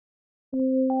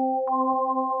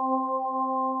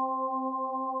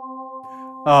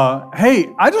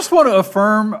Hey, I just want to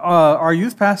affirm our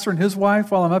youth pastor and his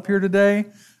wife while I'm up here today.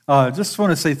 Just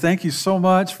want to say thank you so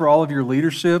much for all of your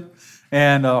leadership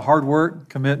and hard work,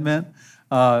 commitment.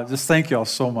 Just thank you all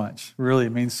so much. Really,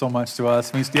 it means so much to us.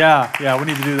 It means, yeah, we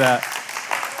need to do that.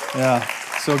 Yeah,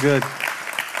 so good.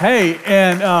 Hey,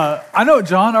 and I know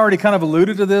John already kind of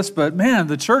alluded to this, but man,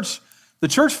 the church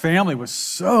family was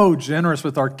so generous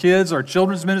with our kids, our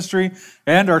children's ministry,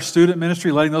 and our student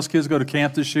ministry, letting those kids go to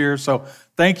camp this year. So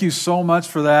thank you so much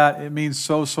for that. It means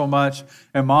so, so much.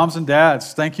 And moms and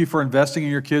dads, thank you for investing in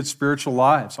your kids' spiritual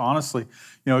lives. Honestly,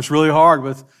 it's really hard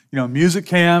with, music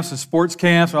camps and sports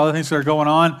camps and other things that are going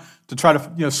on to try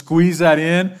to, squeeze that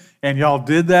in. And y'all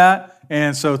did that.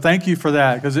 And so thank you for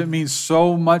that, because it means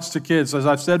so much to kids. As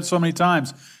I've said so many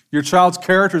times, your child's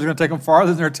character is going to take them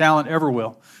farther than their talent ever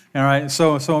will. All right,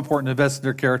 so important to invest in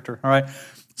their character. All right,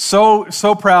 so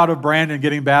proud of Brandon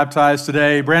getting baptized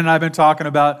today. Brandon and I have been talking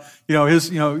about his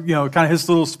kind of his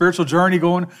little spiritual journey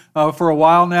going for a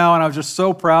while now, and I was just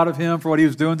so proud of him for what he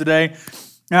was doing today.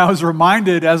 And I was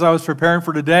reminded as I was preparing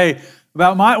for today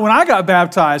about when I got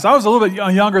baptized. I was a little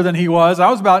bit younger than he was. I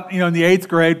was about in the 8th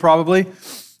grade probably,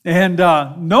 and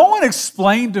no one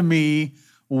explained to me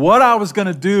what I was going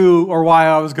to do or why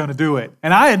I was going to do it.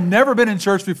 And I had never been in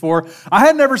church before. I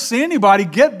had never seen anybody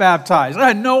get baptized. I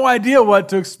had no idea what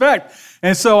to expect.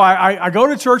 And so I go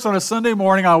to church on a Sunday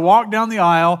morning. I walk down the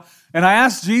aisle, and I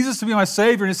asked Jesus to be my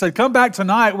Savior. And he said, come back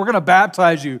tonight. We're going to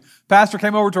baptize you. Pastor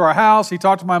came over to our house. He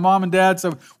talked to my mom and dad.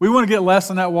 So we want to get less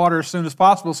in that water as soon as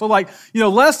possible. So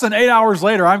less than 8 hours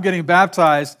later, I'm getting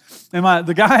baptized. And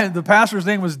the pastor's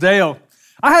name was Dale.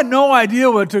 I had no idea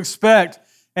what to expect.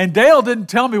 And Dale didn't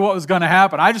tell me what was going to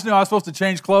happen. I just knew I was supposed to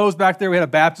change clothes back there. We had a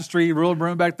baptistry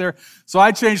room back there. So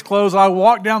I changed clothes. I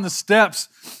walked down the steps.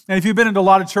 And if you've been into a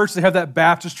lot of churches, they have that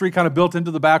baptistry kind of built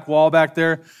into the back wall back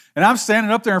there. And I'm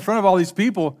standing up there in front of all these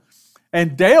people.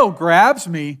 And Dale grabs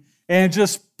me and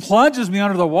just plunges me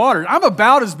under the water. I'm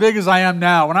about as big as I am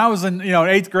now. When I was in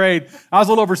 8th grade, I was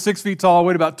a little over 6 feet tall,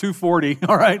 weighed about 240.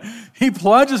 All right. He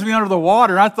plunges me under the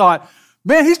water. And I thought,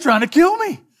 man, he's trying to kill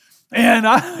me. And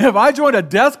if I joined a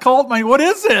death cult, what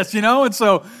is this, And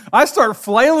so I start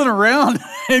flailing around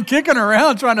and kicking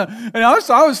around, and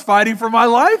I was fighting for my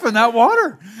life in that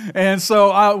water. And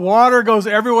so water goes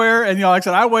everywhere. And, like I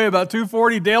said, I weigh about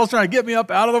 240. Dale's trying to get me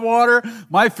up out of the water.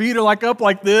 My feet are up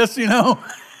like this,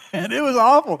 And it was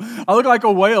awful. I looked like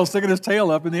a whale sticking his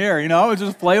tail up in the air, I was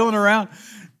just flailing around.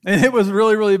 And it was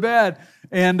really, really bad.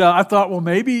 And I thought, well,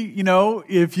 maybe,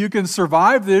 if you can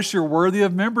survive this, you're worthy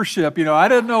of membership. I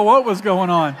didn't know what was going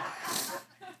on.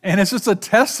 And it's just a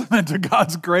testament to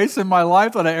God's grace in my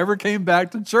life that I ever came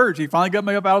back to church. He finally got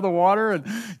me up out of the water, and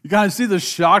you kind of see the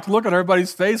shocked look on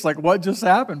everybody's face, like, what just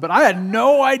happened? But I had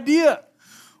no idea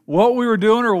what we were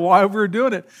doing or why we were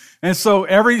doing it. And so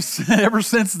ever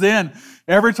since then,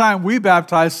 every time we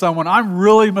baptize someone, I'm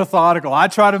really methodical. I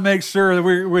try to make sure that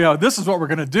we this is what we're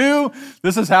going to do.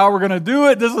 This is how we're going to do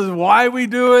it. This is why we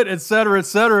do it, et cetera,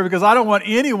 because I don't want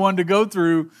anyone to go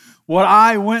through what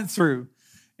I went through.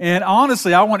 And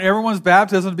honestly, I want everyone's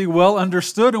baptism to be well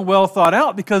understood and well thought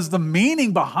out, because the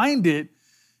meaning behind it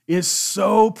is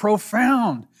so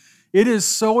profound. It is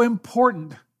so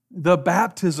important, the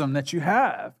baptism that you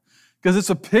have, because it's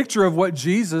a picture of what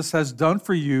Jesus has done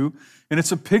for you, and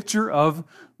it's a picture of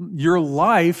your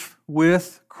life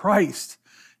with Christ.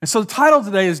 And so the title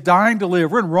today is Dying to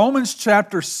Live. We're in Romans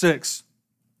chapter 6.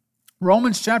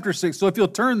 Romans chapter 6. So if you'll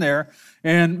turn there,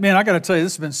 and man, I got to tell you,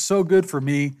 this has been so good for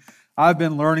me. I've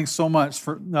been learning so much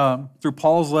through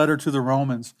Paul's letter to the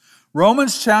Romans.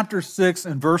 Romans chapter 6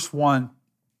 and verse 1.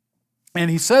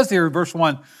 And he says here in verse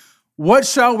 1, what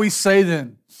shall we say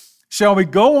then? Shall we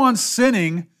go on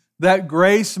sinning that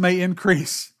grace may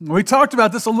increase? We talked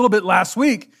about this a little bit last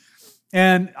week,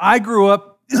 and I grew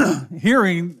up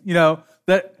hearing,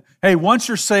 that, hey, once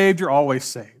you're saved, you're always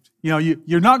saved.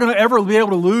 You're not going to ever be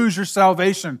able to lose your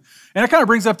salvation. And it kind of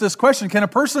brings up this question: can a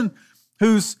person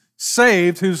who's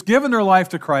saved, who's given their life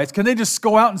to Christ, can they just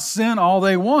go out and sin all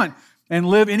they want and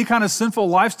live any kind of sinful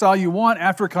lifestyle you want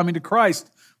after coming to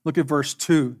Christ? Look at verse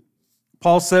 2.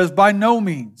 Paul says, by no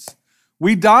means.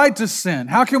 We died to sin.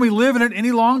 How can we live in it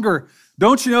any longer?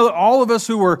 Don't you know that all of us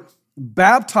who were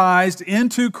baptized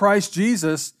into Christ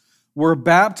Jesus were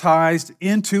baptized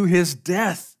into his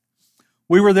death?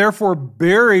 We were therefore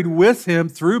buried with him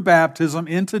through baptism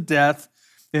into death,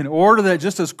 in order that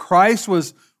just as Christ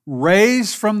was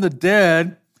raised from the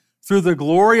dead through the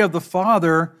glory of the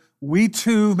Father, we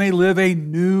too may live a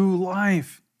new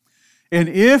life. And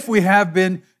if we have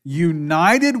been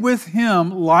united with him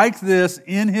like this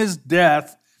in his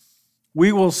death,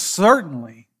 we will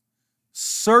certainly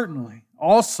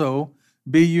also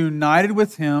be united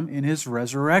with him in his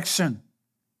resurrection.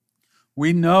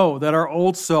 We know that our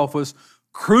old self was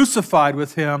crucified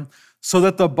with him so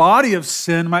that the body of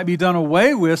sin might be done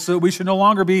away with, so that we should no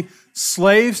longer be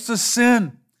slaves to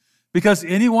sin, because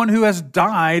anyone who has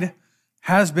died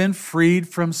has been freed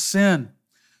from sin.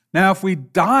 Now, if we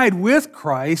died with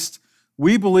Christ,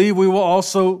 we believe we will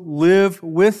also live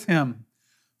with him.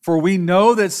 For we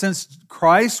know that since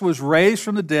Christ was raised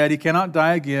from the dead, he cannot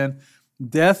die again.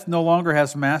 Death no longer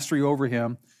has mastery over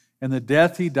him. And the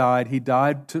death he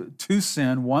died to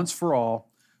sin once for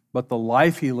all. But the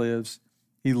life he lives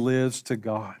to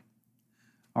God.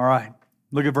 All right,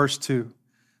 look at verse 2.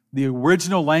 The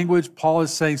original language, Paul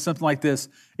is saying something like this.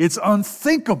 It's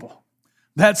unthinkable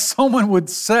that someone would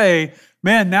say,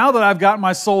 man, now that I've got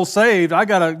my soul saved, I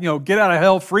got to get out of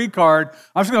hell free card.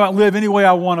 I'm just going to live any way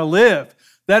I want to live.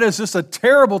 That is just a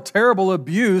terrible, terrible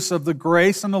abuse of the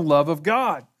grace and the love of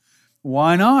God.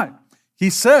 Why not? He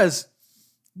says,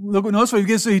 notice what he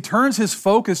begins to do. He turns his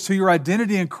focus to your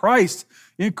identity in Christ.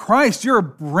 In Christ, you're a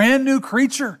brand new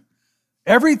creature.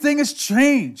 Everything has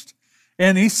changed.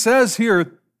 And he says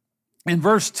here in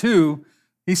verse 2,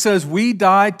 he says, we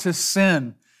died to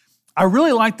sin. I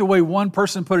really like the way one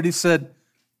person put it. He said,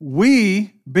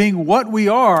 we, being what we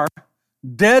are,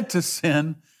 dead to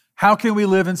sin, how can we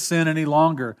live in sin any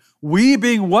longer? We,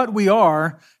 being what we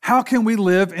are, how can we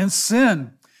live in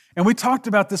sin? And we talked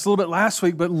about this a little bit last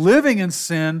week, but living in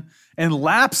sin and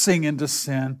lapsing into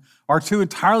sin are two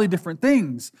entirely different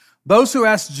things. Those who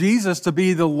ask Jesus to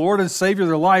be the Lord and Savior of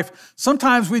their life,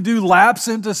 sometimes we do lapse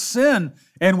into sin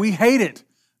and we hate it.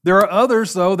 There are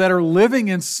others, though, that are living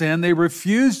in sin. They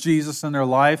refuse Jesus in their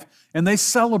life and they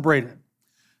celebrate it.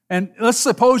 And let's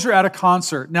suppose you're at a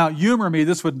concert. Now, humor me,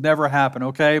 this would never happen,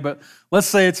 okay? But let's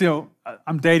say it's,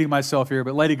 I'm dating myself here,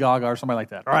 but Lady Gaga or somebody like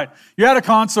that. All right, you're at a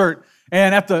concert,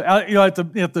 and at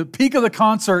the peak of the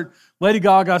concert, Lady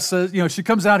Gaga says, she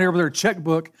comes out here with her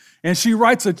checkbook, and she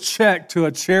writes a check to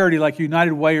a charity like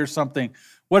United Way or something.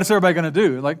 What is everybody going to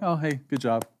do? Like, oh, hey, good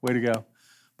job, way to go.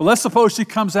 But let's suppose she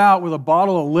comes out with a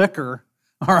bottle of liquor,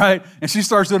 all right, and she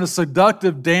starts doing a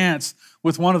seductive dance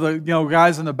with one of the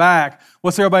guys in the back.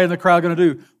 What's everybody in the crowd going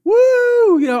to do?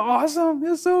 Woo! Awesome!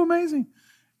 It's so amazing.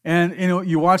 And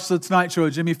you watch the Tonight Show,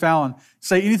 Jimmy Fallon,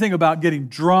 say anything about getting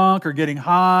drunk or getting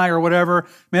high or whatever,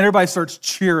 man, everybody starts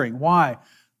cheering. Why?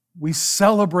 We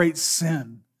celebrate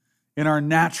sin in our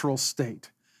natural state.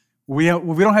 We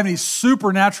don't have any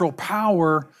supernatural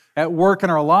power at work in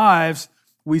our lives.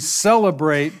 We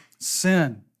celebrate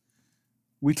sin.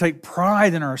 We take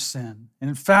pride in our sin. And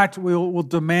in fact, we'll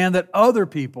demand that other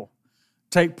people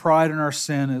take pride in our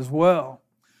sin as well.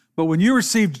 But when you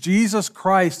receive Jesus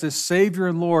Christ as Savior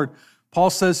and Lord, Paul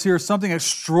says here, something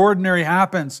extraordinary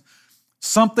happens.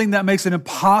 Something that makes it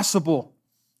impossible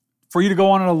for you to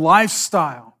go on in a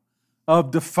lifestyle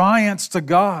of defiance to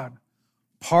God.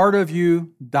 Part of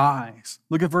you dies.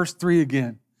 Look at verse 3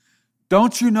 again.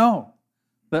 Don't you know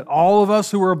that all of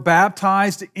us who were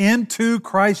baptized into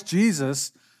Christ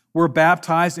Jesus were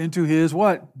baptized into his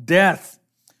what? Death.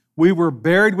 We were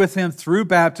buried with him through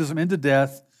baptism into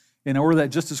death, in order that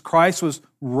just as Christ was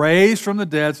raised from the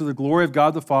dead through the glory of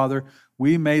God the Father,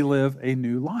 we may live a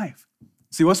new life.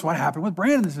 See, what happened with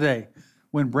Brandon today?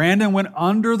 When Brandon went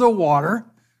under the water,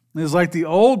 it was like the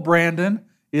old Brandon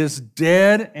is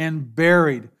dead and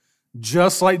buried,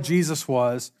 just like Jesus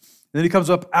was. Then he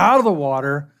comes up out of the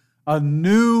water, a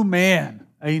new man,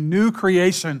 a new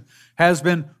creation has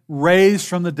been raised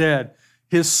from the dead.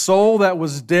 His soul that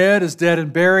was dead is dead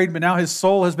and buried, but now his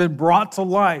soul has been brought to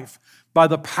life by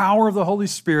the power of the Holy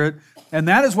Spirit, and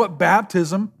that is what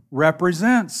baptism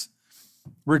represents.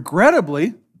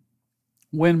 Regrettably,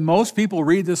 when most people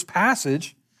read this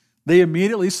passage, they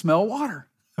immediately smell water,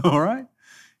 all right?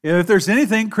 If there's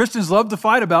anything Christians love to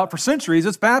fight about for centuries,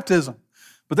 it's baptism.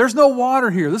 But there's no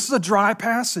water here. This is a dry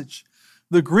passage.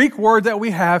 The Greek word that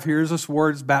we have here is this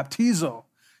word, baptizo.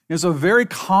 It's a very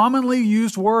commonly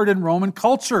used word in Roman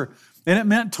culture, and it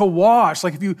meant to wash.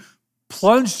 Like if you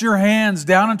plunged your hands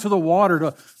down into the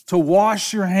water to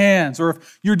wash your hands, or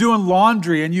if you're doing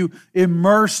laundry and you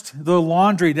immersed the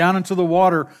laundry down into the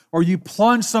water, or you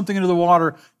plunge something into the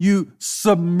water, you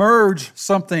submerge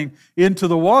something into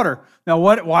the water. Now,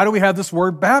 why do we have this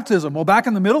word baptism? Well, back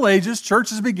in the Middle Ages,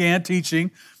 churches began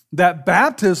teaching that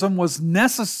baptism was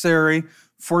necessary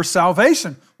for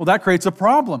salvation. Well, that creates a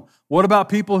problem. What about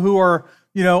people who are,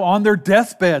 on their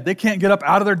deathbed? They can't get up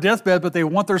out of their deathbed, but they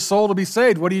want their soul to be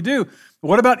saved. What do?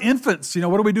 What about infants?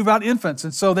 What do we do about infants?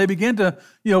 And so they begin to,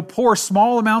 pour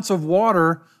small amounts of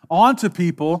water onto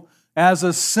people as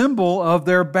a symbol of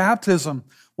their baptism.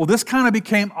 Well, this kind of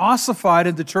became ossified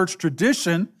into church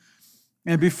tradition,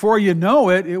 And before you know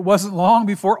it, it wasn't long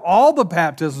before all the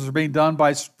baptisms were being done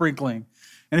by sprinkling.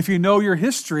 And if you know your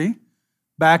history,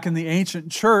 back in the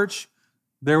ancient church,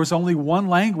 there was only one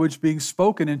language being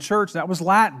spoken in church, that was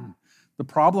Latin. The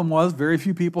problem was very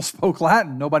few people spoke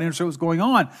Latin. Nobody understood what was going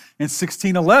on. In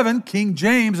 1611, King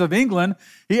James of England,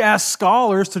 he asked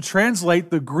scholars to translate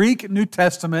the Greek New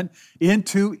Testament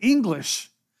into English.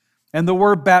 And the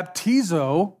word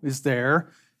baptizo is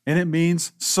there, and it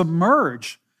means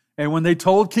submerge. And when they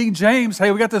told King James,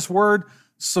 hey, we got this word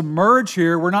submerge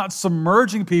here, we're not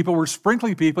submerging people, we're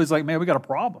sprinkling people, he's like, man, we got a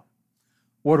problem.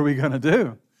 What are we going to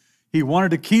do? He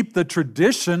wanted to keep the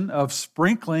tradition of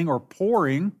sprinkling or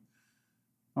pouring,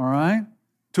 all right,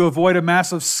 to avoid a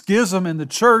massive schism in the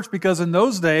church, because in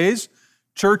those days,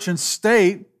 church and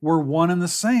state were one and the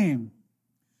same.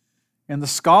 And the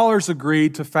scholars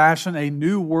agreed to fashion a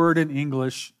new word in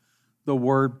English, the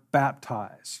word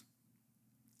baptize.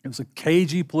 It was a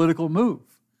cagey political move.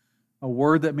 A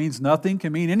word that means nothing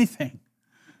can mean anything,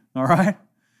 all right?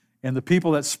 And the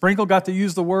people that sprinkle got to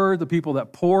use the word, the people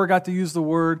that pour got to use the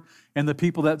word, and the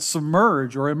people that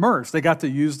submerge or immerse, they got to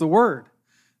use the word.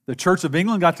 The Church of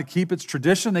England got to keep its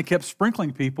tradition. They kept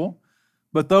sprinkling people.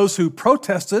 But those who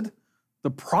protested, the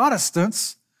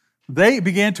Protestants, they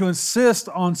began to insist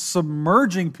on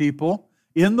submerging people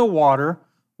in the water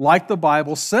like the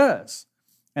Bible says.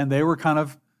 And they were kind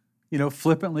of,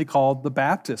 flippantly called the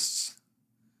Baptists.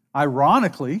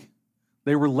 Ironically,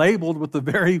 they were labeled with the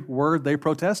very word they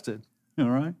protested, all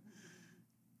right?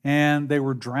 And they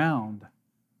were drowned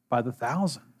by the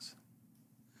thousands.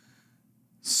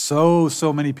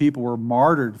 So many people were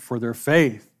martyred for their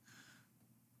faith.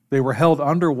 They were held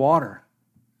underwater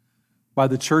by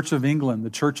the Church of England, the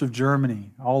Church of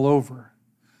Germany, all over,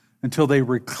 until they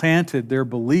recanted their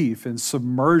belief in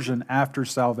submersion after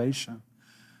salvation.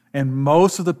 And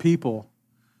most of the people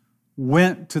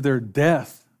went to their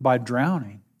death by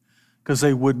drowning because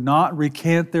they would not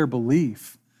recant their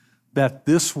belief that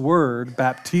this word,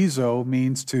 baptizo,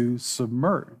 means to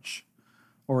submerge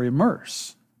or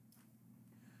immerse.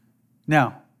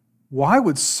 Now, why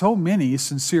would so many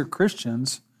sincere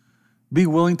Christians be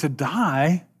willing to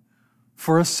die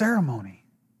for a ceremony?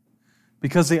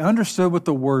 Because they understood what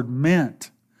the word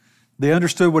meant. They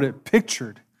understood what it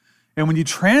pictured. And when you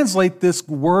translate this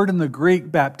word in the Greek,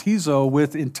 baptizo,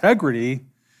 with integrity,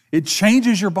 it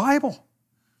changes your Bible.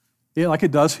 Like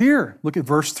it does here. Look at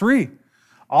verse 3.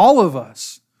 All of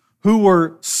us who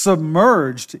were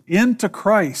submerged into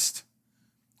Christ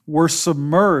were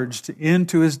submerged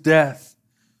into his death.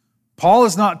 Paul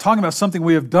is not talking about something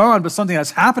we have done, but something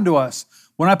that's happened to us.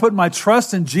 When I put my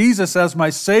trust in Jesus as my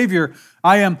Savior,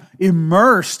 I am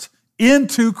immersed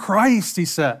into Christ, he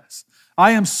says.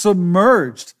 I am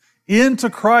submerged into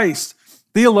Christ.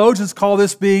 Theologians call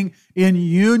this being in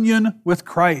union with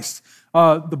Christ.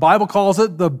 The Bible calls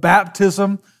it the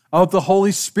baptism of the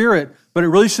Holy Spirit, but it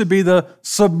really should be the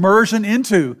submersion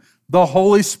into the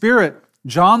Holy Spirit.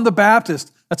 John the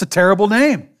Baptist, that's a terrible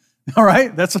name. All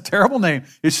right, that's a terrible name.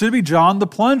 It should be John the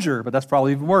Plunger, but that's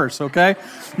probably even worse, okay?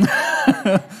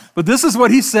 But this is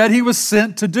what he said he was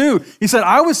sent to do. He said,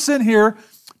 I was sent here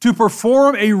to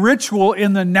perform a ritual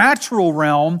in the natural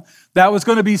realm that was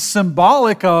going to be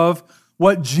symbolic of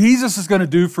what Jesus is going to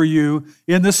do for you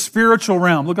in the spiritual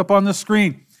realm. Look up on the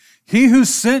screen. He who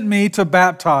sent me to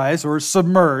baptize or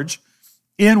submerge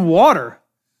in water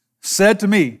said to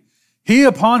me, he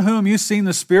upon whom you've seen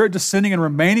the Spirit descending and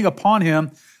remaining upon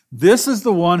him, this is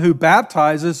the one who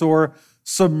baptizes or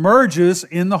submerges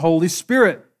in the Holy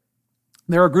Spirit.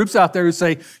 There are groups out there who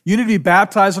say you need to be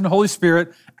baptized in the Holy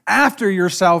Spirit after your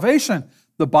salvation.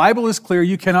 The Bible is clear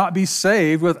you cannot be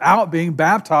saved without being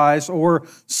baptized or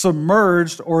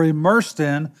submerged or immersed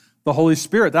in the Holy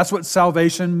Spirit. That's what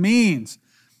salvation means.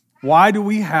 Why do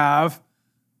we have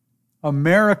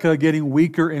America getting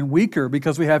weaker and weaker?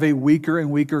 Because we have a weaker and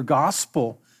weaker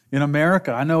gospel in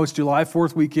America. I know it's July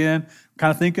 4th weekend. I'm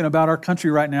kind of thinking about our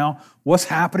country right now. What's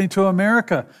happening to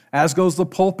America? As goes the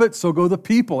pulpit, so go the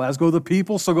people. As go the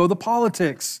people, so go the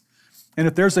politics. And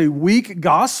if there's a weak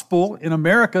gospel in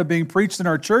America being preached in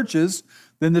our churches,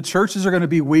 then the churches are going to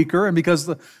be weaker. And because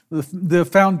the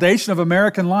foundation of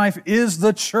American life is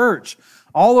the church.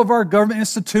 All of our government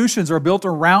institutions are built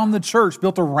around the church,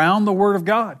 built around the Word of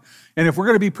God. And if we're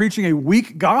going to be preaching a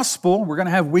weak gospel, we're going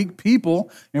to have weak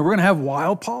people, and we're going to have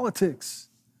wild politics.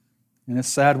 And it's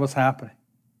sad what's happening.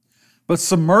 But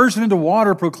submersion into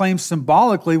water proclaims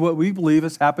symbolically what we believe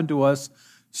has happened to us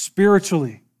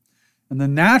spiritually. And the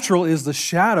natural is the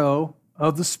shadow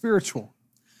of the spiritual.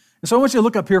 And so I want you to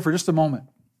look up here for just a moment.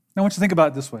 I want you to think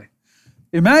about it this way.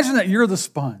 Imagine that you're the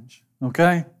sponge,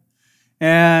 okay?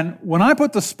 And when I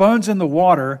put the sponge in the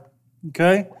water,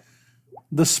 Okay?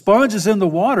 The sponge is in the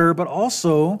water, but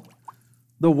also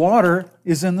the water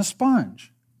is in the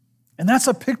sponge. And that's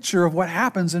a picture of what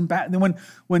happens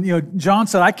when John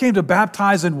said, I came to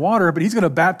baptize in water, but he's going to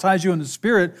baptize you in the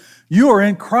Spirit. You are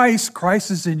in Christ.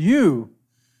 Christ is in you.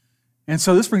 And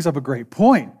so this brings up a great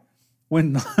point.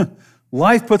 When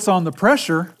life puts on the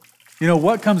pressure,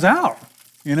 what comes out?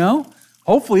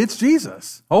 Hopefully it's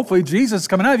Jesus. Hopefully Jesus is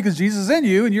coming out because Jesus is in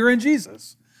you and you're in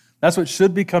Jesus. That's what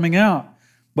should be coming out.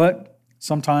 But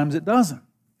sometimes it doesn't.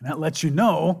 And that lets you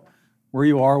know where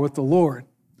you are with the Lord.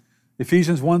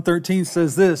 Ephesians 1:13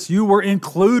 says this, you were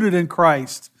included in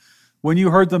Christ when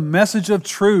you heard the message of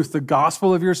truth, the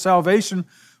gospel of your salvation.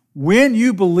 When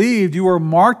you believed, you were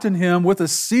marked in him with a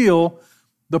seal,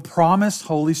 the promised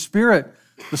Holy Spirit.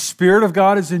 The Spirit of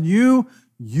God is in you.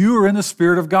 You are in the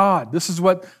Spirit of God. This is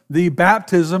what the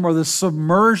baptism or the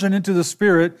submersion into the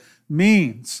Spirit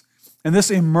means. And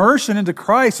this immersion into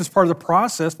Christ is part of the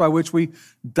process by which we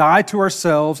die to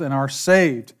ourselves and are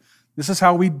saved. This is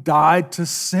how we died to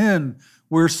sin.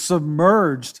 We're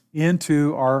submerged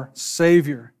into our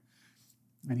Savior.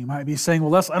 And you might be saying,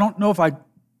 well, Les, I don't know if I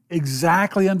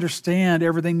exactly understand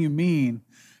everything you mean.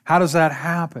 How does that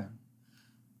happen?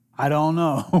 I don't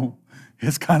know.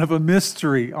 It's kind of a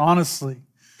mystery, honestly.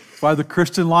 That's why the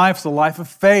Christian life is a life of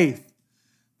faith.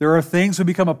 There are things we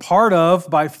become a part of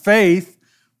by faith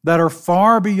that are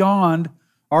far beyond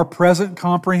our present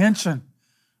comprehension.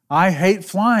 I hate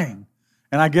flying.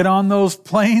 And I get on those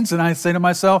planes and I say to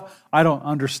myself, I don't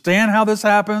understand how this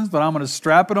happens, but I'm going to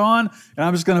strap it on and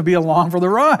I'm just going to be along for the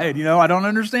ride. I don't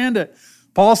understand it.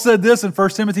 Paul said this in 1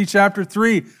 Timothy chapter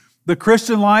 3, the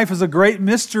Christian life is a great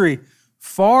mystery,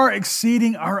 far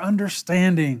exceeding our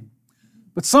understanding.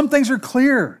 But some things are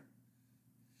clear.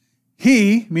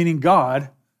 He, meaning God,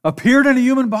 appeared in a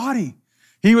human body.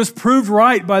 He was proved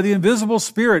right by the invisible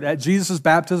Spirit at Jesus'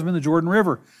 baptism in the Jordan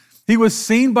River. He was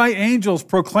seen by angels,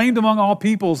 proclaimed among all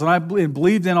peoples, and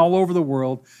believed in all over the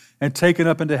world, and taken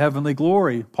up into heavenly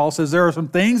glory. Paul says there are some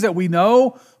things that we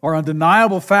know are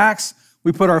undeniable facts.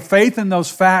 We put our faith in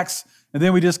those facts, and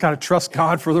then we just got to trust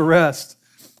God for the rest.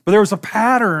 But there was a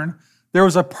pattern, there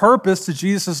was a purpose to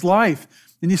Jesus' life.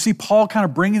 And you see Paul kind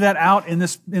of bringing that out in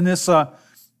this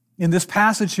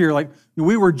passage here. Like,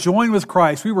 we were joined with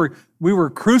Christ. We were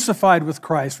crucified with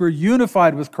Christ. We were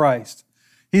unified with Christ.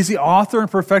 He's the author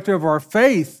and perfecter of our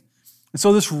faith. And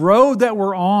so this road that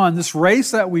we're on, this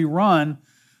race that we run,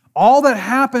 all that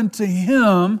happened to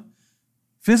him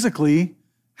physically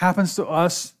happens to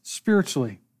us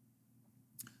spiritually.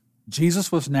 Jesus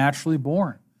was naturally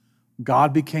born.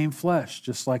 God became flesh,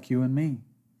 just like you and me.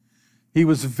 He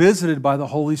was visited by the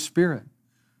Holy Spirit.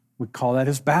 We call that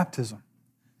his baptism.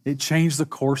 It changed the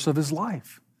course of his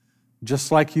life, just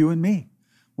like you and me.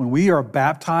 When we are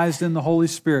baptized in the Holy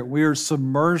Spirit, we are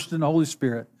submerged in the Holy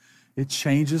Spirit, it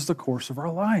changes the course of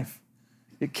our life.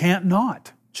 It can't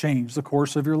not change the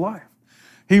course of your life.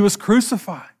 He was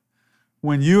crucified.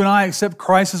 When you and I accept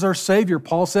Christ as our Savior,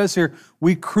 Paul says here,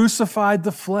 we crucified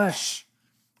the flesh.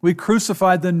 We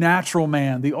crucified the natural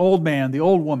man, the old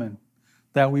woman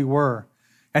that we were.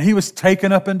 And he was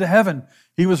taken up into heaven.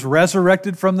 He was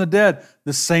resurrected from the dead.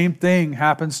 The same thing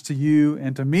happens to you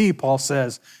and to me, Paul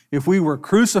says. If we were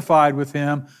crucified with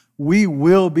him, we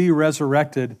will be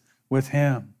resurrected with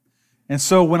him. And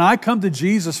so when I come to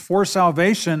Jesus for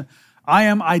salvation, I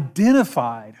am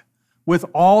identified with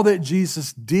all that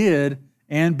Jesus did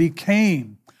and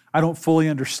became. I don't fully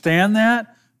understand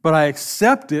that, but I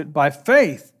accept it by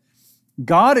faith.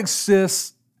 God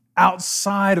exists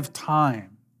outside of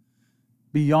time,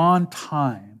 beyond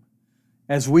time,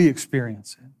 as we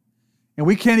experience it. And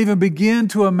we can't even begin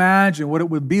to imagine what it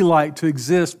would be like to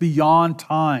exist beyond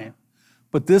time.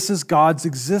 But this is God's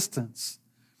existence.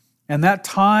 And that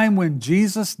time when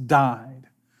Jesus died,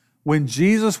 when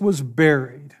Jesus was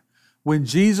buried, when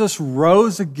Jesus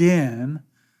rose again,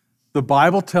 the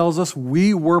Bible tells us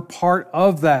we were part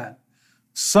of that.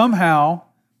 Somehow,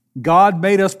 God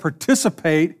made us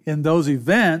participate in those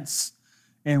events,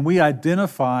 and we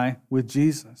identify with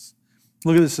Jesus.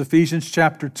 Look at this, Ephesians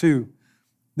chapter 2.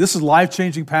 This is a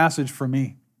life-changing passage for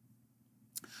me.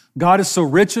 God is so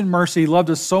rich in mercy, He loved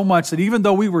us so much that even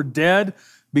though we were dead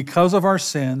because of our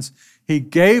sins, He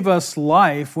gave us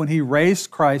life when He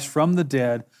raised Christ from the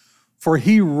dead. For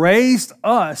He raised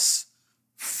us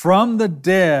from the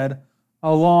dead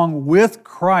along with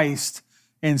Christ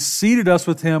and seated us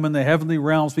with Him in the heavenly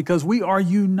realms because we are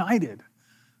united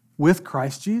with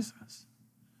Christ Jesus.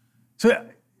 So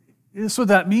that's what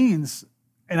that means.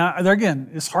 And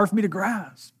again, it's hard for me to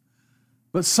grasp.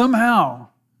 But somehow,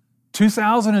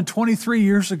 2023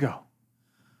 years ago,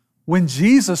 when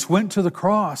Jesus went to the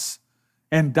cross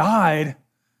and died.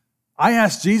 I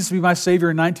asked Jesus to be my Savior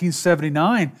in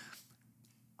 1979.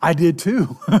 I did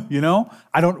too,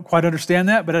 I don't quite understand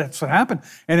that, but that's what happened.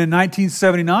 And in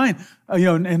 1979,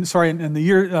 in the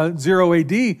year 0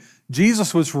 AD,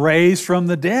 Jesus was raised from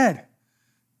the dead.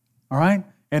 All right?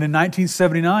 And in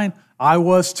 1979, I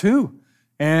was too.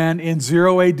 And in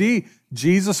 0 AD,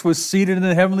 Jesus was seated in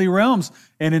the heavenly realms.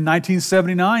 And in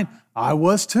 1979, I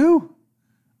was too.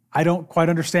 I don't quite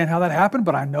understand how that happened,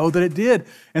 but I know that it did.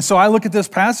 And so I look at this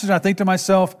passage and I think to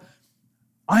myself,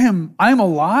 I am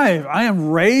alive. I am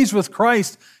raised with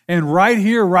Christ. And right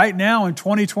here, right now in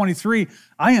 2023,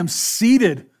 I am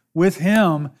seated with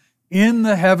Him in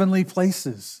the heavenly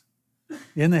places,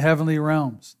 in the heavenly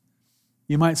realms.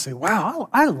 You might say, wow,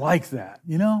 I like that,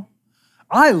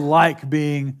 I like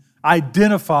being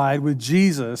identified with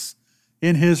Jesus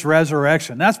in His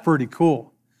resurrection. That's pretty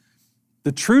cool.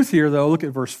 The truth here, though, look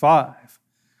at verse 5.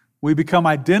 We become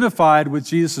identified with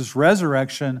Jesus'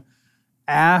 resurrection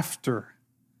after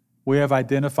we have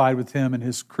identified with Him in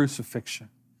His crucifixion.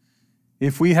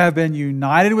 If we have been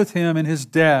united with Him in His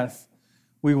death,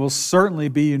 we will certainly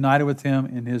be united with Him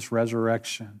in His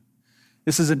resurrection.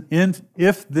 This is an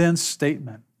if-then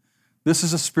statement. This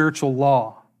is a spiritual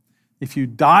law. If you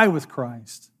die with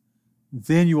Christ,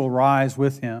 then you will rise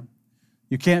with Him.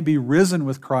 You can't be risen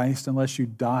with Christ unless you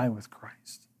die with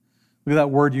Christ. Look at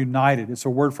that word united. It's a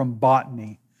word from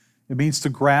botany. It means to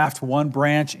graft one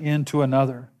branch into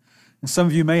another. And some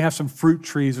of you may have some fruit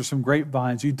trees or some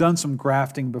grapevines. You've done some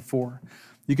grafting before.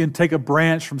 You can take a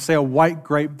branch from, say, a white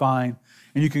grapevine,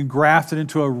 and you can graft it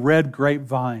into a red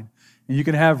grapevine. And you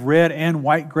can have red and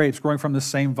white grapes growing from the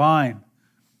same vine.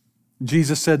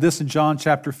 Jesus said this in John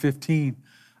chapter 15.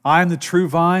 I am the true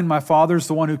vine. My Father is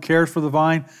the one who cares for the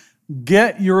vine.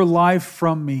 Get your life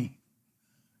from me.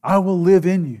 I will live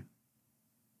in you.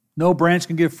 No branch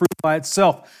can give fruit by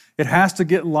itself. It has to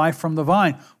get life from the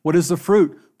vine. What is the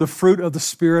fruit? The fruit of the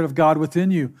Spirit of God within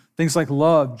you. Things like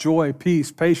love, joy,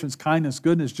 peace, patience, kindness,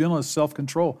 goodness, gentleness,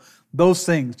 self-control. Those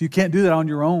things. You can't do that on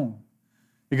your own.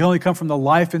 It can only come from the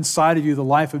life inside of you, the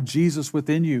life of Jesus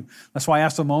within you. That's why I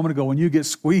asked a moment ago, when you get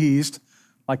squeezed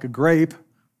like a grape,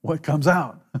 what comes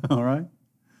out? All right?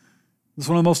 This is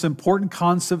one of the most important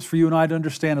concepts for you and I to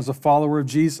understand as a follower of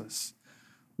Jesus.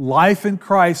 Life in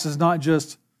Christ is not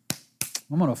just,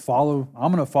 I'm going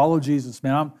to follow Jesus,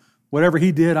 man. Whatever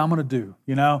He did, I'm going to do.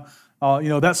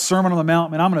 That Sermon on the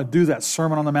Mount, man, I'm going to do that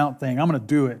Sermon on the Mount thing. I'm going to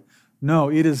do it. No,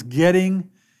 it is getting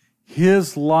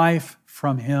His life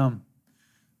from Him.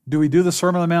 Do we do the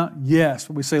Sermon on the Mount? Yes.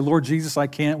 But we say, Lord Jesus, I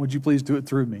can't. Would you please do it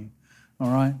through me? All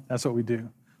right? That's what we do.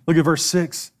 Look at verse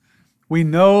 6. We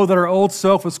know that our old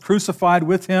self was crucified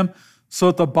with Him so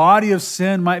that the body of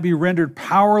sin might be rendered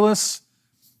powerless,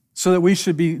 so that we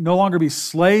should no longer be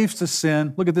slaves to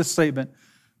sin. Look at this statement.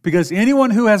 Because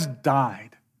anyone who has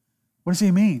died, what does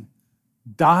he mean?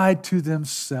 Died to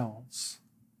themselves,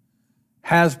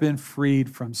 has been freed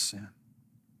from sin.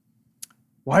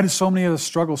 Why do so many of us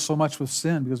struggle so much with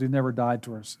sin? Because we've never died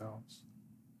to ourselves.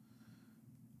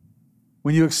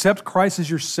 When you accept Christ as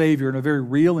your Savior in a very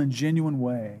real and genuine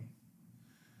way,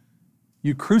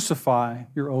 you crucify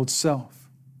your old self.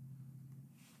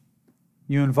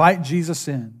 You invite Jesus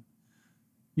in.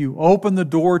 You open the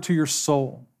door to your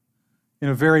soul in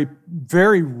a very,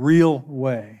 very real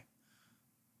way.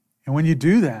 And when you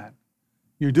do that,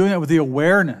 you're doing it with the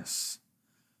awareness,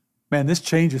 man, this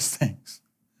changes things.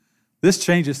 This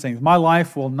changes things. My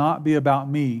life will not be about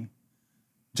me,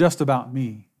 just about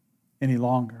me any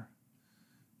longer.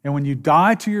 And when you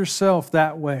die to yourself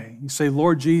that way, you say,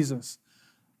 Lord Jesus,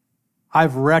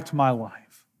 I've wrecked my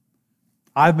life.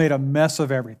 I've made a mess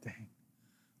of everything.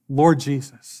 Lord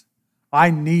Jesus, I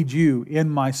need you in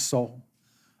my soul.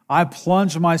 I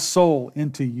plunge my soul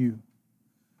into you.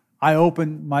 I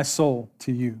open my soul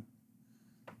to you.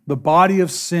 The body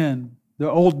of sin, the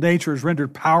old nature is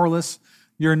rendered powerless.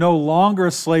 You're no longer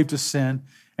a slave to sin,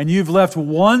 and you've left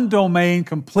one domain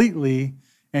completely,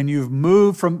 and you've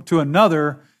moved to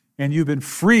another, and you've been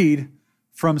freed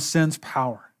from sin's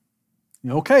power.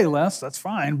 Okay, Les, that's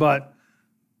fine, but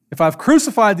if I've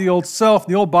crucified the old self,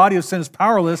 the old body of sin is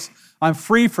powerless, I'm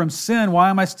free from sin, why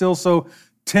am I still so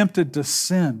tempted to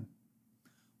sin?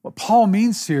 What Paul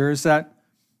means here is that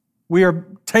we are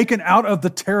taken out of the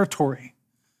territory.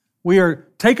 We are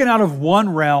taken out of one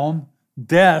realm,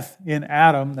 death in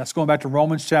Adam. That's going back to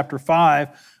Romans chapter 5.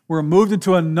 We're moved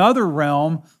into another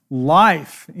realm,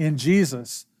 life in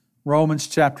Jesus, Romans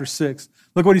chapter 6.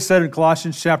 Look what he said in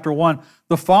Colossians chapter 1.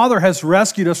 The Father has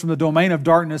rescued us from the domain of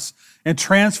darkness and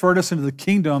transferred us into the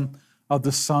kingdom of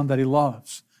the Son that He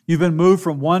loves. You've been moved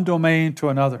from one domain to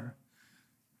another.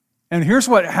 And here's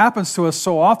what happens to us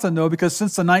so often, though, because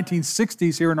since the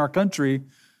 1960s here in our country,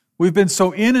 we've been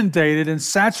so inundated and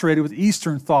saturated with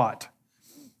Eastern thought.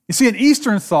 You see, in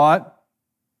Eastern thought,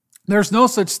 there's no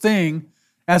such thing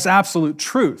as absolute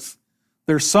truth.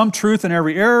 There's some truth in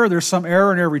every error. There's some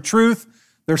error in every truth.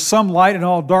 There's some light in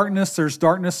all darkness. There's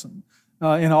darkness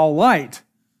in all light.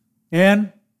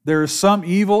 And there is some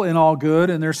evil in all good,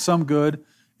 and there's some good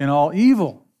in all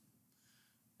evil.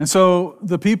 And so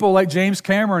the people like James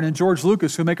Cameron and George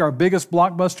Lucas, who make our biggest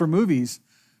blockbuster movies,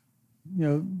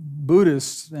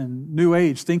 Buddhists and New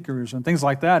Age thinkers and things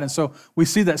like that. And so we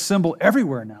see that symbol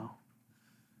everywhere now.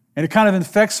 And it kind of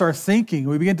infects our thinking.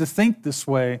 We begin to think this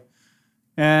way,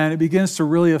 and it begins to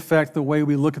really affect the way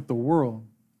we look at the world.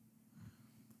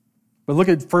 But look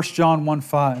at 1 John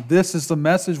 1:5. This is the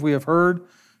message we have heard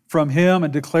from him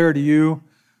and declare to you,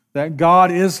 that God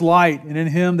is light, and in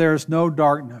him there is no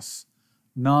darkness,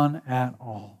 none at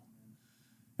all.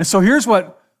 And so here's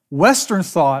what Western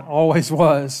thought always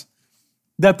was,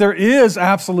 that there is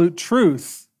absolute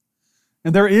truth,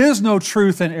 and there is no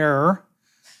truth in error.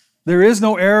 There is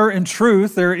no error in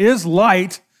truth. There is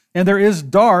light, and there is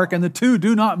dark, and the two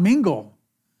do not mingle.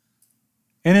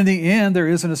 And in the end, there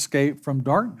is an escape from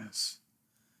darkness.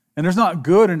 And there's not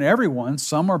good in everyone.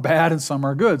 Some are bad and some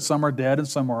are good. Some are dead and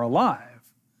some are alive.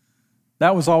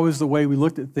 That was always the way we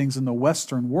looked at things in the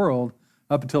Western world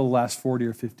up until the last 40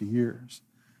 or 50 years.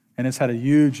 And it's had a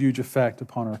huge, huge effect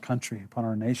upon our country, upon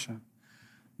our nation.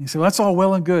 You say, well, that's all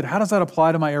well and good. How does that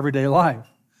apply to my everyday life?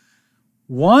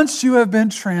 Once you have been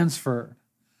transferred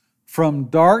from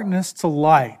darkness to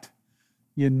light,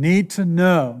 you need to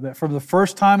know that from the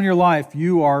first time in your life,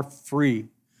 you are free.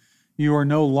 You are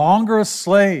no longer a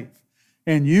slave,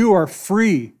 and you are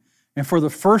free. And for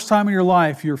the first time in your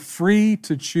life, you're free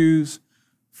to choose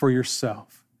for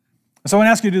yourself. So I want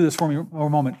to ask you to do this for me for a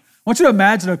moment. I want you to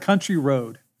imagine a country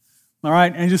road, all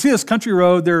right? And you see this country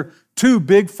road, there are two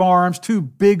big farms, two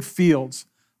big fields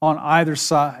on either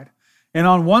side. And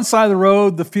on one side of the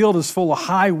road, the field is full of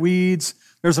high weeds.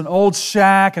 There's an old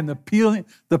shack, and the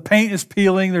paint is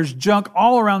peeling. There's junk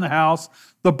all around the house.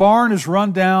 The barn is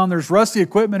run down. There's rusty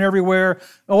equipment everywhere.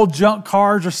 Old junk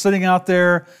cars are sitting out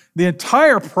there. The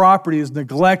entire property is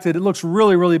neglected. It looks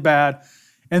really, really bad.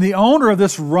 And the owner of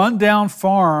this rundown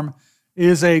farm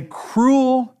is a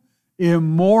cruel,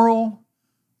 immoral,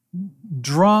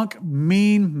 drunk,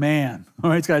 mean man. All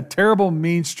right, he's got a terrible,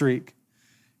 mean streak.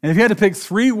 And if you had to pick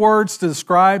 3 words to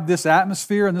describe this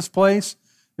atmosphere in this place,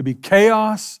 it'd be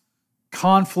chaos,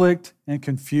 conflict, and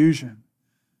confusion.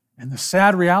 And the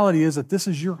sad reality is that this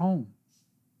is your home.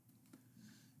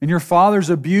 And your father's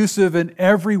abusive in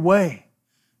every way.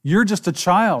 You're just a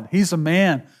child. He's a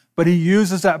man, but he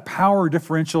uses that power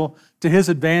differential to his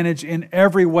advantage in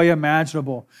every way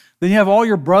imaginable. Then you have all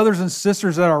your brothers and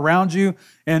sisters that are around you,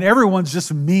 and everyone's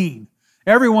just mean.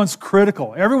 Everyone's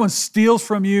critical. Everyone steals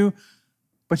from you,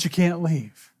 but you can't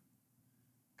leave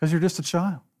because you're just a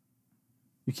child.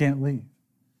 You can't leave.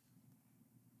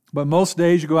 But most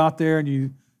days you go out there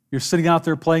and you're sitting out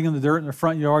there playing in the dirt in the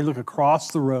front yard, you look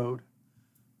across the road.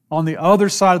 On the other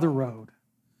side of the road,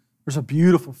 there's a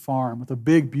beautiful farm with a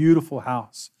big, beautiful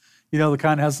house. You know, the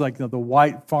kind that has like the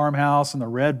white farmhouse and the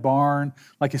red barn,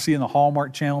 like you see in the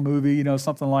Hallmark Channel movie,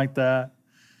 something like that.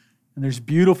 And there's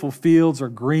beautiful fields are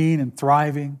green and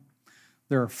thriving.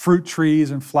 There are fruit trees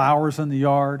and flowers in the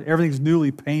yard. Everything's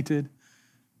newly painted.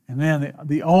 And man,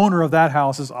 the owner of that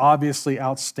house is obviously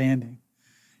outstanding.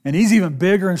 And he's even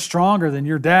bigger and stronger than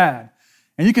your dad.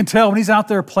 And you can tell when he's out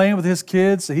there playing with his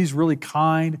kids that he's really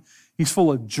kind. He's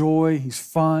full of joy. He's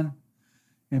fun.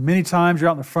 And many times you're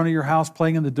out in the front of your house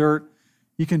playing in the dirt.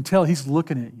 You can tell he's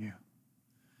looking at you.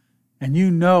 And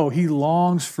you know he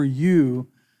longs for you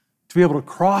to be able to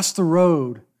cross the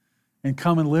road and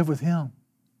come and live with him.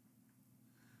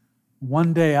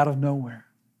 One day out of nowhere,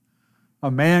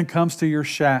 a man comes to your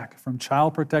shack from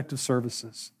Child Protective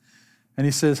Services, and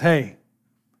he says, hey,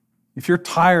 if you're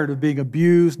tired of being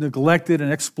abused, neglected,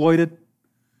 and exploited,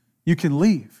 you can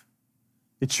leave.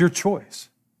 It's your choice.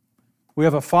 We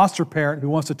have a foster parent who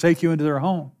wants to take you into their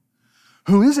home.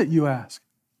 Who is it, you ask?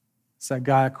 It's that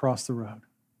guy across the road.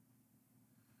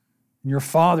 And your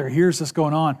father hears this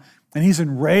going on, and he's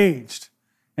enraged.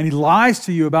 And he lies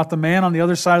to you about the man on the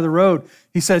other side of the road.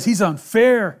 He says he's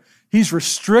unfair. He's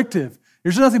restrictive.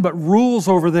 There's nothing but rules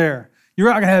over there. You're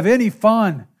not going to have any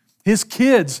fun. His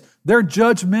kids, they're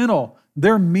judgmental.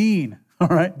 They're mean. All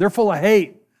right? They're full of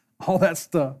hate. All that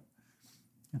stuff.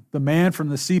 The man from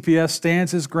the CPS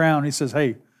stands his ground. He says,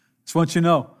 hey, just want you to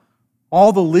know,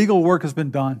 all the legal work has been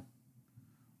done.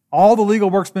 All the legal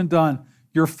work's been done.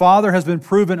 Your father has been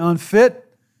proven unfit.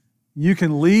 You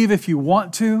can leave if you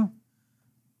want to.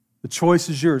 The choice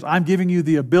is yours. I'm giving you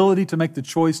the ability to make the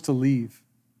choice to leave.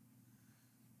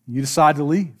 You decide to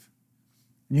leave.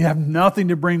 You have nothing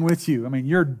to bring with you. I mean,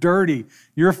 you're dirty.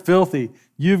 You're filthy.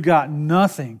 You've got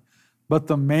nothing. But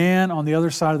the man on the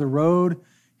other side of the road,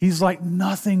 he's like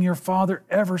nothing your father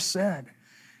ever said.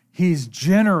 He's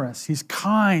generous. He's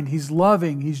kind. He's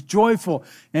loving. He's joyful.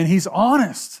 And he's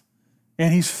honest.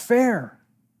 And he's fair.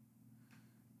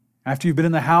 After you've been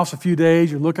in the house a few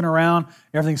days, you're looking around,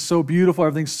 everything's so beautiful,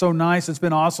 everything's so nice, it's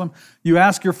been awesome. You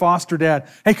ask your foster dad,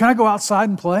 hey, can I go outside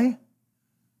and play?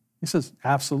 He says,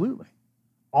 absolutely.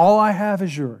 All I have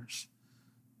is yours.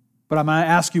 But I'm going to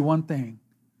ask you one thing.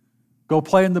 Go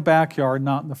play in the backyard,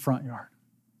 not in the front yard.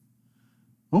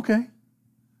 Okay.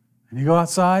 And you go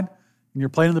outside and you're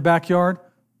playing in the backyard.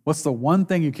 What's the one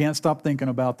thing you can't stop thinking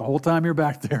about the whole time you're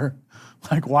back there?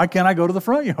 Like, why can't I go to the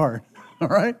front yard? All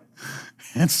right?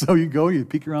 And so you go, you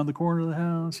peek around the corner of the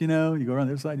house, you go around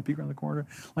the other side, you peek around the corner.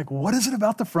 Like, what is it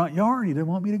about the front yard he didn't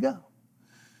want me to go?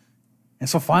 And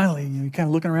so finally, you're kind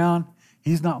of looking around.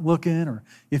 He's not looking, or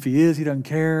if he is, he doesn't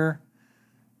care.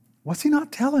 What's he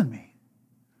not telling me?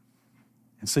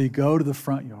 And so you go to the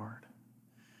front yard.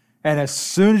 And as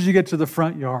soon as you get to the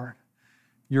front yard,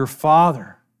 your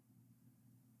father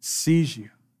sees you,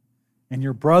 and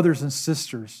your brothers and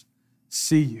sisters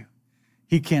see you.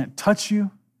 He can't touch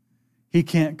you. He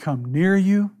can't come near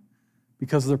you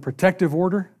because of the protective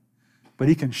order, but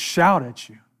he can shout at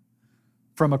you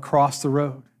from across the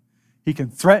road. He can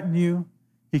threaten you.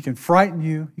 He can frighten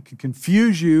you. He can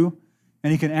confuse you,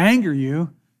 and he can anger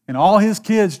you, and all his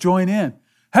kids join in.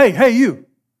 Hey, you.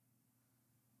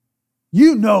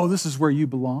 You know this is where you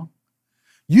belong.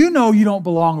 You know you don't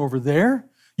belong over there.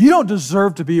 You don't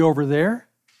deserve to be over there.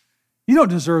 You don't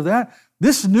deserve that.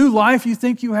 This new life you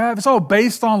think you have, it's all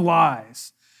based on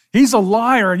lies. He's a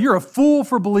liar, and you're a fool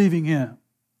for believing him.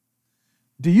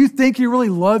 Do you think he really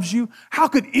loves you? How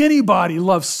could anybody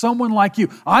love someone like you?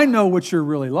 I know what you're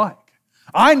really like.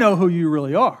 I know who you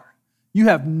really are. You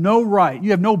have no right,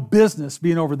 you have no business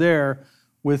being over there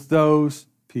with those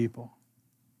people.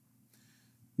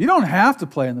 You don't have to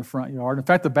play in the front yard. In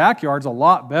fact, the backyard's a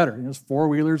lot better. There's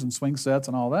four-wheelers and swing sets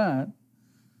and all that.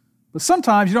 But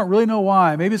sometimes you don't really know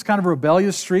why. Maybe it's kind of a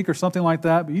rebellious streak or something like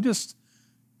that, but you just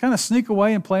kind of sneak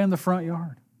away and play in the front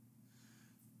yard.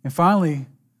 And finally,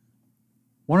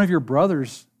 one of your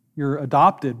brothers, your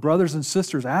adopted brothers and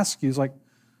sisters, asks you, is like,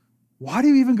 why do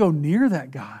you even go near that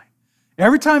guy?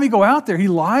 Every time you go out there, he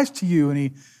lies to you, and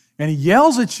he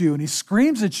yells at you, and he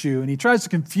screams at you, and he tries to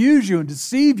confuse you and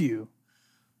deceive you.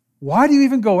 Why do you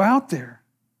even go out there?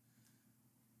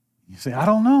 You say, I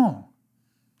don't know.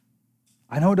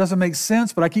 I know it doesn't make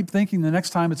sense, but I keep thinking the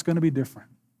next time it's going to be different.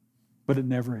 But it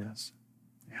never is.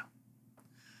 Yeah.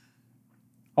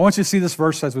 I want you to see this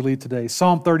verse as we leave today.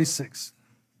 Psalm 36.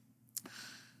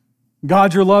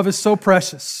 God, your love is so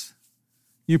precious.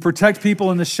 You protect people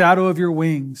in the shadow of your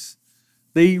wings.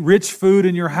 They eat rich food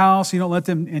in your house. You let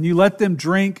them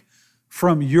drink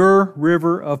from your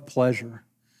river of pleasure.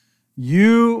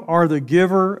 You are the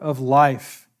giver of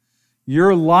life.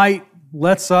 Your light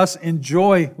lets us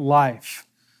enjoy life.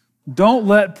 Don't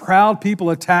let proud people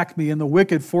attack me and the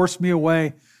wicked force me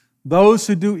away. Those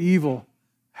who do evil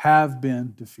have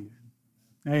been defeated.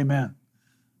 Amen.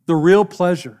 The real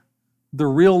pleasure, the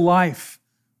real life,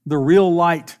 the real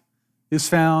light is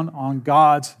found on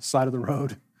God's side of the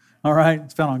road. All right?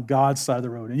 It's found on God's side of the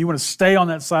road. And you want to stay on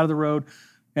that side of the road.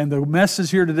 And the message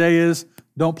here today is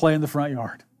don't play in the front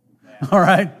yard. All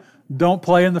right? Don't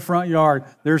play in the front yard.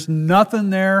 There's nothing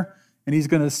there, and he's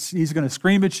going to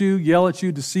scream at you, yell at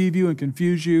you, deceive you, and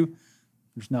confuse you.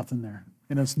 There's nothing there.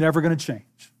 And it's never going to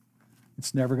change.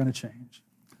 It's never going to change.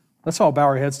 Let's all bow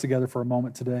our heads together for a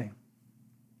moment today.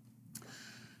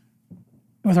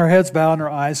 With our heads bowed and our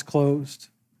eyes closed,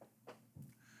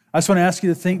 I just want to ask you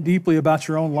to think deeply about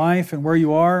your own life and where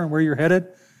you are and where you're headed.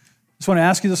 I just want to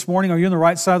ask you this morning, are you on the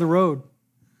right side of the road?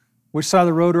 Which side of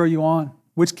the road are you on?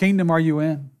 Which kingdom are you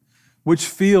in? Which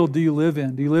field do you live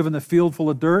in? Do you live in the field full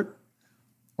of dirt?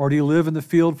 Or do you live in the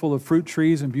field full of fruit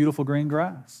trees and beautiful green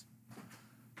grass?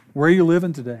 Where are you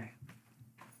living today?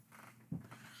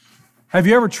 Have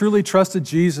you ever truly trusted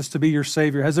Jesus to be your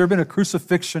Savior? Has there been a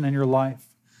crucifixion in your life?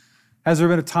 Has there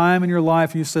been a time in your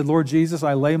life you said, Lord Jesus,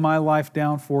 I lay my life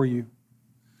down for you.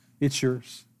 It's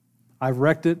yours. I've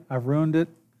wrecked it. I've ruined it.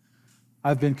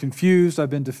 I've been confused. I've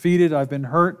been defeated. I've been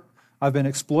hurt. I've been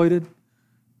exploited.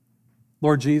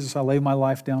 Lord Jesus, I lay my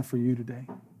life down for you today.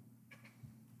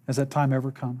 Has that time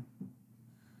ever come?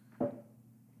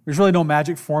 There's really no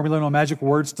magic formula, no magic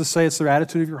words to say. It's the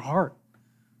attitude of your heart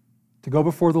to go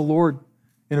before the Lord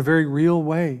in a very real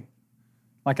way,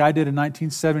 like I did in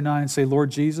 1979, and say, Lord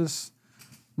Jesus,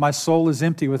 My soul is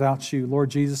empty without you. Lord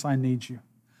Jesus, I need you.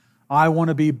 I want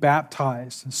to be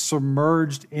baptized and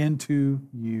submerged into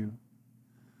you.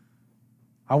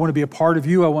 I want to be a part of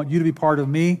you. I want you to be part of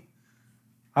me.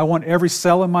 I want every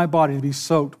cell in my body to be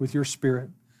soaked with your Spirit.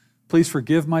 Please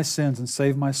forgive my sins and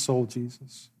save my soul,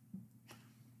 Jesus.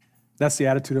 That's the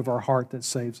attitude of our heart that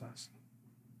saves us.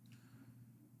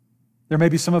 There may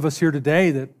be some of us here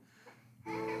today that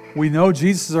we know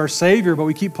Jesus is our Savior, but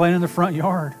we keep playing in the front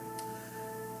yard.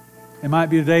 It might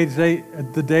be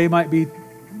the day might be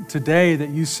today that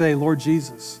you say, Lord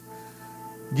Jesus,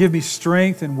 give me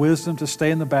strength and wisdom to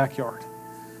stay in the backyard,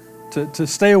 to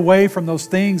stay away from those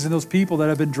things and those people that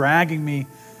have been dragging me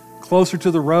closer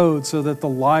to the road so that the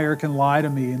liar can lie to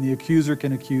me and the accuser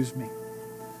can accuse me.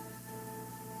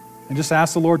 And just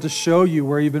ask the Lord to show you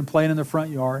where you've been playing in the front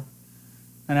yard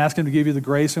and ask Him to give you the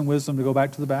grace and wisdom to go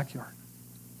back to the backyard.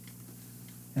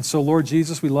 And so, Lord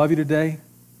Jesus, we love you today.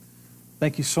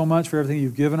 Thank you so much for everything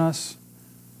you've given us.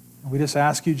 We just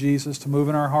ask you, Jesus, to move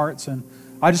in our hearts. And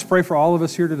I just pray for all of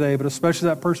us here today, but especially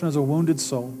that person who has a wounded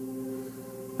soul,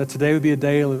 that today would be a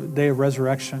day of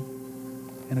resurrection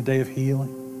and a day of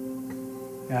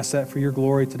healing. I ask that for your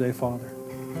glory today, Father.